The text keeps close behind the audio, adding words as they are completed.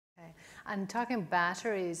And talking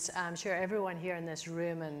batteries, I'm sure everyone here in this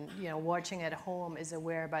room and watching at home is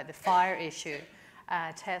aware about the fire issue.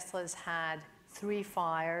 Tesla's had 3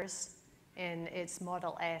 fires in its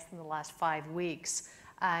Model S in the last 5 weeks.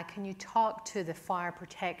 Can you talk to the fire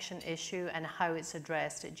protection issue and how it's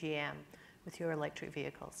addressed at GM with your electric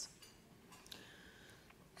vehicles?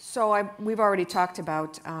 So we've already talked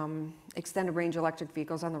about extended range electric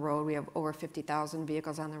vehicles on the road. We have over 50,000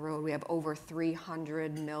 vehicles on the road. We have over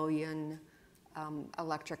 300 million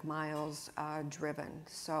electric miles driven.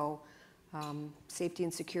 So safety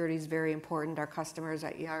and security is very important. Our customers,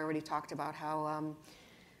 I already talked about how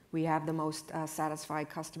we have the most satisfied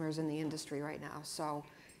customers in the industry right now. So,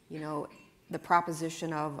 the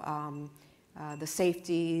proposition of the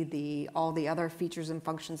safety, all the other features and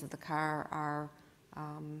functions of the car are,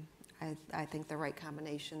 I think, the right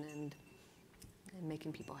combination and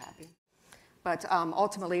making people happy. But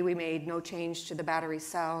ultimately, we made no change to the battery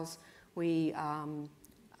cells. We,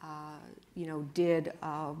 did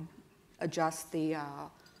adjust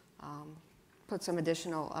put some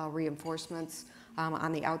additional reinforcements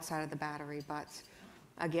on the outside of the battery. But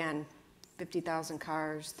again, 50,000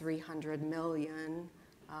 cars, 300 million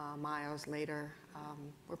miles later,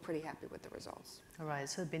 we're pretty happy with the results. All right,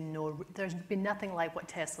 so there's been nothing like what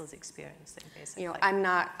Tesla's experiencing, basically.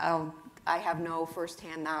 I have no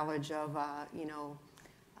firsthand knowledge of,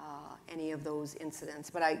 any of those incidents,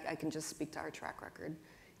 but I can just speak to our track record,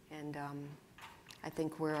 and I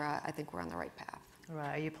think we're on the right path. All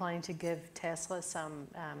right, are you planning to give Tesla some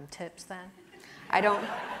tips then? I don't.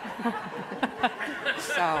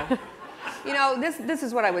 So, this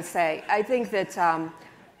is what I would say. I think that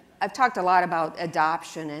I've talked a lot about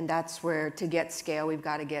adoption, and that's where, to get scale, we've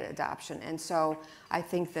got to get adoption. And so I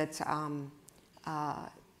think that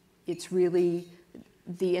it's really,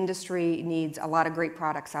 the industry needs a lot of great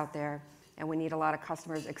products out there, and we need a lot of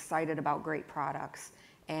customers excited about great products.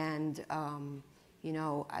 And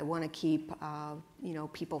I want to keep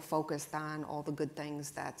people focused on all the good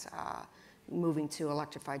things that moving to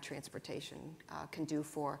electrified transportation can do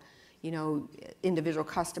for individual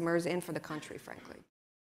customers and for the country, frankly.